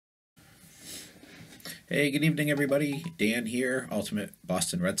Hey, good evening, everybody. Dan here, Ultimate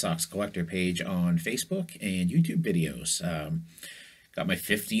Boston Red Sox Collector page on Facebook and YouTube videos. Got my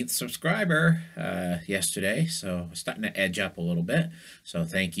 15th subscriber yesterday, so starting to edge up a little bit. So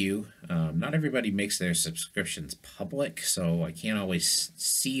thank you. Not everybody makes their subscriptions public, so I can't always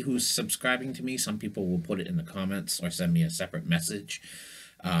see who's subscribing to me. Some people will put it in the comments or send me a separate message.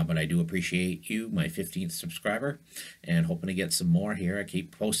 But I do appreciate you, my 15th subscriber, and hoping to get some more here. I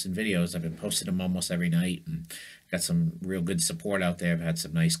keep posting videos. I've been posting them almost every night, and got some real good support out there. I've had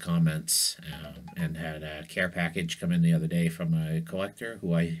some nice comments, and had a care package come in the other day from a collector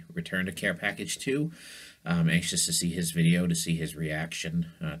who I returned a care package to. I'm anxious to see his video, to see his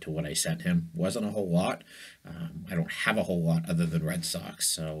reaction to what I sent him. Wasn't a whole lot. I don't have a whole lot other than Red Sox,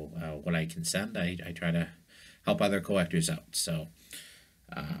 so what I can send, I try to help other collectors out. So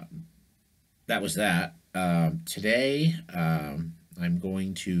that was that. Today, I'm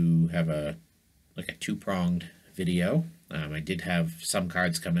going to have a two-pronged video. I did have some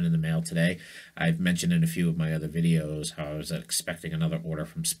cards come in the mail today. I've mentioned in a few of my other videos how I was expecting another order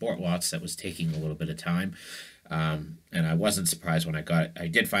from Sport Lots that was taking a little bit of time. And I wasn't surprised when I got it. I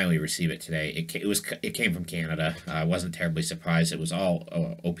did finally receive it today. It came from Canada. I wasn't terribly surprised. It was all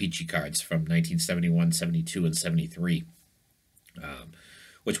O Pee Chee cards from 1971, 72, and 73.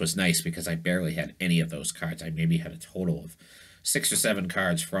 Which was nice because I barely had any of those cards. I maybe had a total of 6 or 7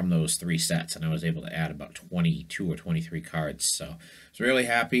 cards from those 3 sets, and I was able to add about 22 or 23 cards. So I was really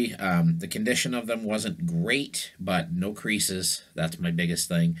happy. The condition of them wasn't great, but no creases. That's my biggest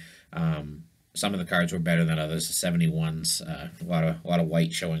thing. Some of the cards were better than others. The 71s, a lot of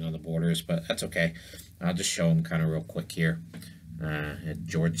white showing on the borders, but that's okay. I'll just show them kind of real quick here.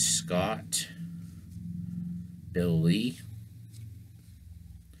 George Scott, Bill Lee.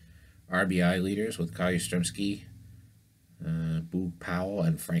 RBI leaders with Kyle Yastrzemski, Boog Powell,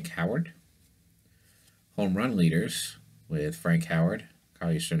 and Frank Howard. Home run leaders with Frank Howard,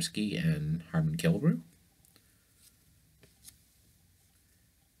 Kyle Yastrzemski, and Harmon Killebrew.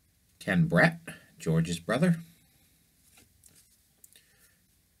 Ken Brett, George's brother.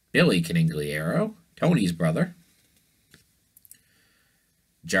 Billy Canigliaro, Tony's brother.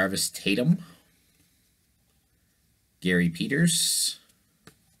 Jarvis Tatum. Gary Peters.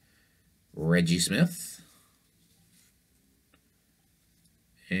 Reggie Smith,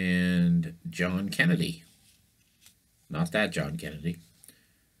 and John Kennedy. Not that John Kennedy.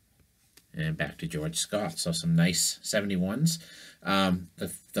 And back to George Scott. So some nice 71s.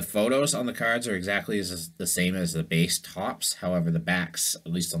 The photos on the cards are exactly the same as the base tops. However, the backs,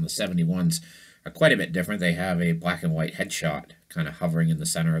 at least on the 71s, are quite a bit different. They have a black and white headshot kind of hovering in the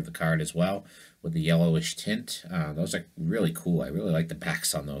center of the card as well, with the yellowish tint. Those are really cool. I really like the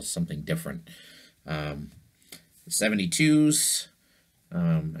backs on those, something different. 72s,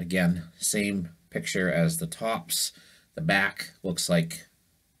 again, same picture as the tops. The back looks like,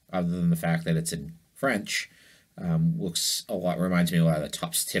 other than the fact that it's in French, reminds me a lot of the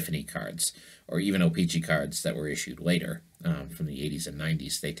Topps Tiffany cards, or even O Pee Chee cards that were issued later from the 80s and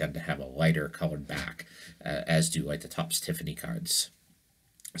 90s. They tend to have a lighter colored back, as do like the Topps Tiffany cards.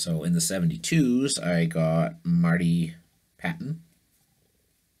 So in the 72s, I got Marty Patton.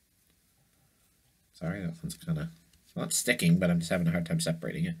 Sorry, that one's kind of not sticking, but I'm just having a hard time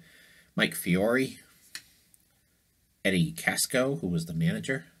separating it. Mike Fiore. Eddie Casco, who was the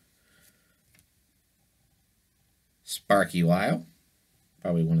manager. Sparky Lyle,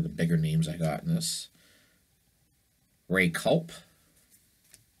 probably one of the bigger names I got in this. Ray Culp.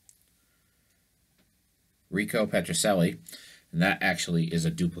 Rico Petrocelli. And that actually is a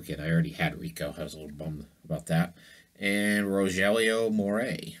duplicate. I already had Rico. I was a little bummed about that. And Rogelio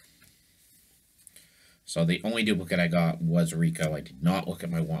Moret. So the only duplicate I got was Rico. I did not look at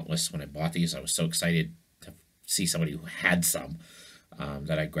my want list when I bought these. I was so excited to see somebody who had some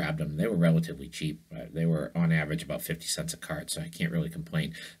that I grabbed them. They were relatively cheap. They were on average about 50 cents a card, so I can't really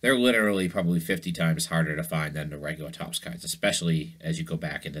complain. They're literally probably 50 times harder to find than the regular Topps cards, especially as you go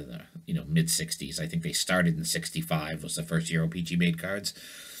back into the mid-60s. I think they started in 65 was the first year O Pee Chee made cards.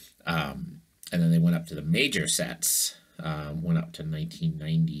 And then they went up to the major sets, went up to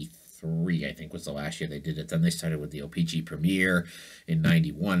 1993, I think was the last year they did it. Then they started with the O Pee Chee Premier in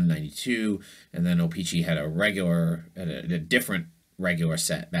 91, 92, and then O Pee Chee had a different regular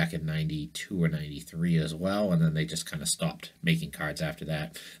set back in 92 or 93 as well, and then they just kind of stopped making cards after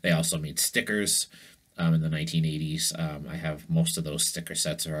that. They also made stickers in the 1980s. I have most of those sticker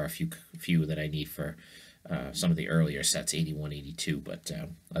sets. There are a few that I need for some of the earlier sets, 81, 82, but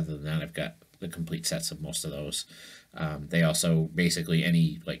other than that, I've got the complete sets of most of those. They also, basically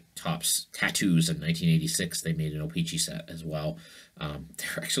any like Topps tattoos in 1986, they made an O Pee Chee set as well.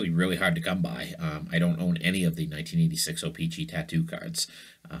 They're actually really hard to come by. I don't own any of the 1986 O Pee Chee tattoo cards.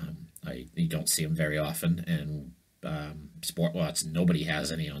 You don't see them very often, and Sport Lots, nobody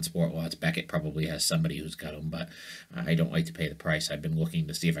has any on Sport Lots. Beckett probably has somebody who's got them, but I don't like to pay the price. I've been looking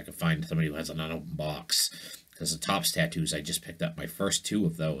to see if I can find somebody who has an unopened box, because the Topps tattoos, I just picked up my first 2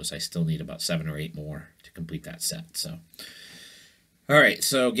 of those. I still need about 7 or 8 more to complete that set. So, all right,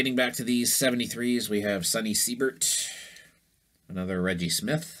 so getting back to these 73s, we have Sonny Siebert, another Reggie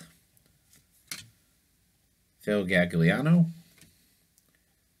Smith, Phil Gagliano,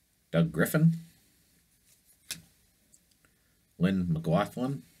 Doug Griffin, Lynn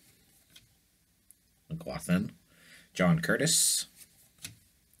McLaughlin, John Curtis,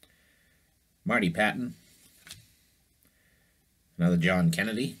 Marty Patton, another John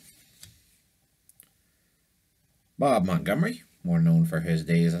Kennedy, Bob Montgomery, more known for his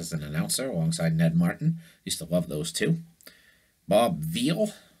days as an announcer alongside Ned Martin. Used to love those two. Bob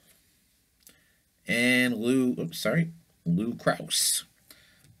Veal, and Lou Krause.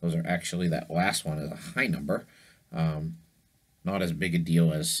 Those are actually, that last one is a high number. Not as big a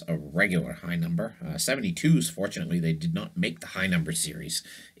deal as a regular high number. 72s, fortunately, they did not make the high number series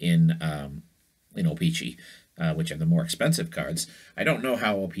in O Pee Chee, which are the more expensive cards. I don't know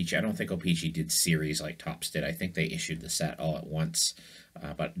how O Pee Chee, I don't think O Pee Chee did series like Topps did. I think they issued the set all at once,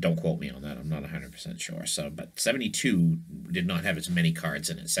 but don't quote me on that. I'm not 100% sure. So, but 72 did not have as many cards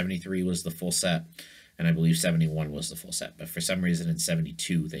in it. 73 was the full set, and I believe 71 was the full set. But for some reason in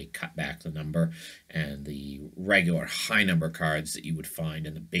 72, they cut back the number, and the regular high number cards that you would find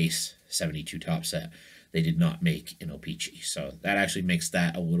in the base 72 Topps set, they did not make in O Pee Chee. So that actually makes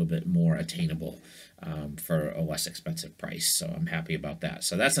that a little bit more attainable for a less expensive price. So I'm happy about that.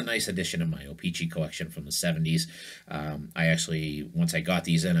 So that's a nice addition of my O Pee Chee collection from the 70s. I actually, once I got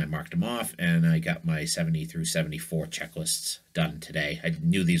these in, I marked them off, and I got my 70 through 74 checklists done today. I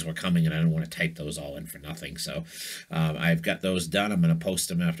knew these were coming, and I didn't want to type those all in for nothing. So I've got those done. I'm going to post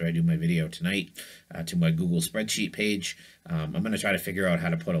them after I do my video tonight to my Google spreadsheet page. I'm going to try to figure out how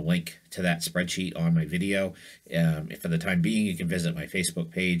to put a link to that spreadsheet on my video. For the time being, you can visit my Facebook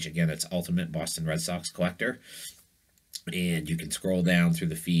page. Again, it's Ultimate Boston Red Sox Collector. And you can scroll down through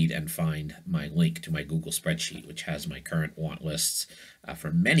the feed and find my link to my Google spreadsheet, which has my current want lists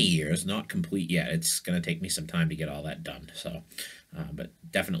for many years, not complete yet. It's going to take me some time to get all that done. So, but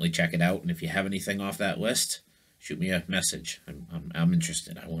definitely check it out. And if you have anything off that list, shoot me a message. I'm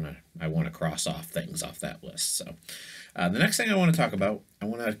interested. I want to cross off things off that list. So, the next thing I want to talk about, I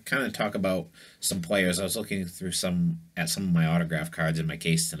want to kind of talk about some players. I was looking through some of my autograph cards in my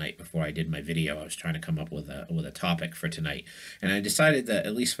case tonight before I did my video. I was trying to come up with a topic for tonight, and I decided that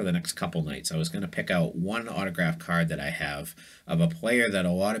at least for the next couple nights, I was going to pick out one autograph card that I have of a player that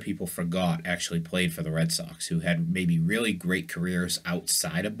a lot of people forgot actually played for the Red Sox, who had maybe really great careers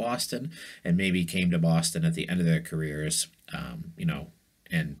outside of Boston, and maybe came to Boston at the end of their careers,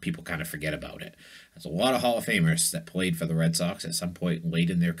 and people kind of forget about it. There's a lot of Hall of Famers that played for the Red Sox at some point late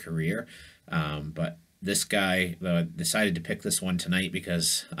in their career, but this guy decided to pick this one tonight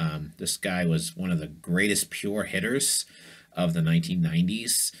because this guy was one of the greatest pure hitters of the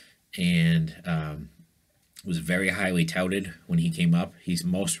 1990s, and was very highly touted when he came up. He's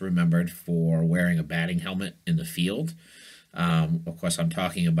most remembered for wearing a batting helmet in the field. Of course, I'm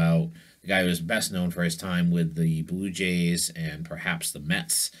talking about the guy who was best known for his time with the Blue Jays and perhaps the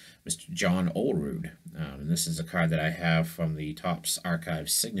Mets, Mr. John Olerud. And this is a card that I have from the Topps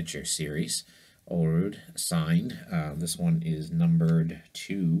Archives Signature Series. Olerud, signed. This one is numbered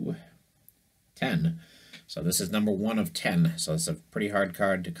to 10. So this is number 1 of 10. So it's a pretty hard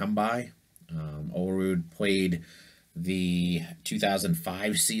card to come by. Olerud played the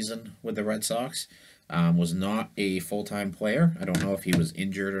 2005 season with the Red Sox. Was not a full-time player. I don't know if he was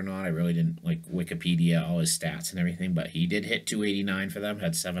injured or not. I really didn't like Wikipedia all his stats and everything, but he did hit 289 for them,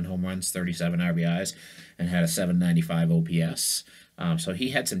 had 7 home runs, 37 RBIs, and had a 795 OPS. So he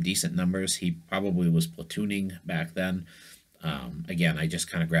had some decent numbers. He probably was platooning back then. Again, I just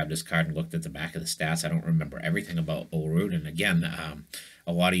kind of grabbed his card and looked at the back of the stats. I don't remember everything about Olerud, and again,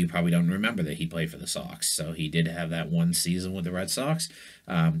 a lot of you probably don't remember that he played for the Sox. So he did have that one season with the Red Sox.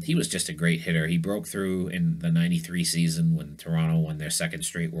 He was just a great hitter. He broke through in the 93 season when Toronto won their second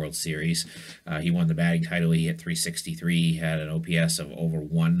straight World Series. He won the batting title. He hit 363. He had an OPS of over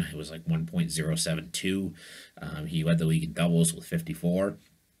 1. It was like 1.072. He led the league in doubles with 54.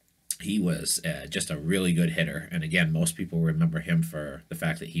 He was just a really good hitter. And again, most people remember him for the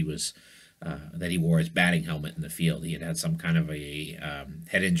fact that he was that he wore his batting helmet in the field. He had had some kind of a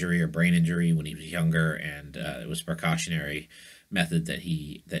head injury or brain injury when he was younger, and it was a precautionary method that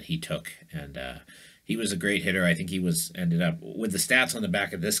he took. And he was a great hitter. I think he ended up with the stats on the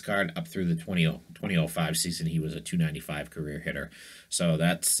back of this card up through the 2005 season. He was a 295 career hitter. So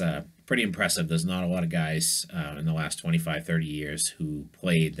that's pretty impressive. There's not a lot of guys in the last 25, 30 years who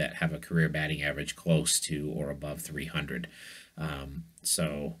played that have a career batting average close to or above 300.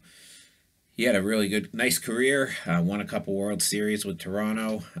 So he had a really nice career. Won a couple World Series with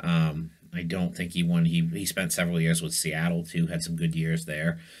Toronto. I don't think he won. He spent several years with Seattle too. Had some good years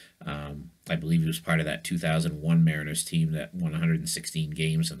there. I believe he was part of that 2001 Mariners team that won 116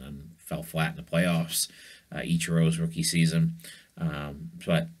 games and then fell flat in the playoffs. Ichiro's rookie season.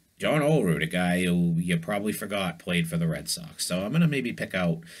 But John Olerud, a guy who you probably forgot, played for the Red Sox. So I'm going to maybe pick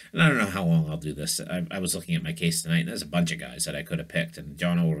out, and I don't know how long I'll do this. I was looking at my case tonight, and there's a bunch of guys that I could have picked, and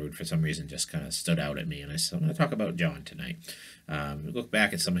John Olerud, for some reason, just kind of stood out at me, and I said, I'm going to talk about John tonight. Look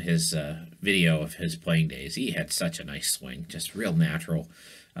back at some of his video of his playing days. He had such a nice swing, just real natural.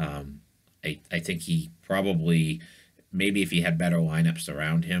 I think he probably, maybe if he had better lineups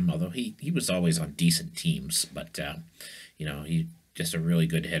around him, although he was always on decent teams, but, he just a really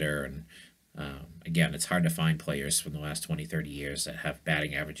good hitter. And again, it's hard to find players from the last 20, 30 years that have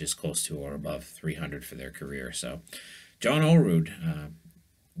batting averages close to or above 300 for their career. So John Olerud,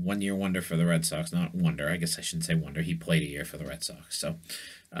 one-year wonder for the Red Sox. Not wonder, I guess I shouldn't say wonder. He played a year for the Red Sox. So,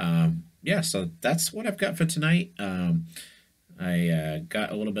 yeah, so that's what I've got for tonight. I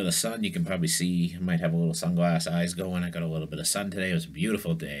got a little bit of sun. You can probably see I might have a little sunglass eyes going. I got a little bit of sun today. It was a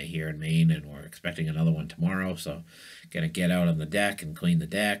beautiful day here in Maine, and we're expecting another one tomorrow. So gonna get out on the deck and clean the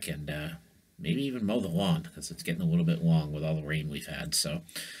deck and maybe even mow the lawn because it's getting a little bit long with all the rain we've had. So,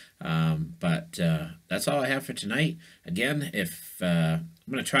 but that's all I have for tonight. Again, if I'm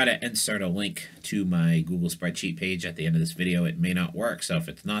going to try to insert a link to my Google spreadsheet page at the end of this video. It may not work, so if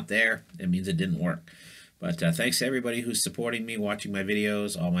it's not there, it means it didn't work. But thanks to everybody who's supporting me, watching my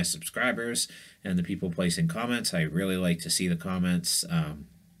videos, all my subscribers, and the people placing comments. I really like to see the comments,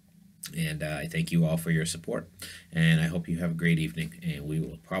 and I thank you all for your support. And I hope you have a great evening, and we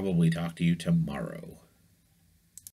will probably talk to you tomorrow.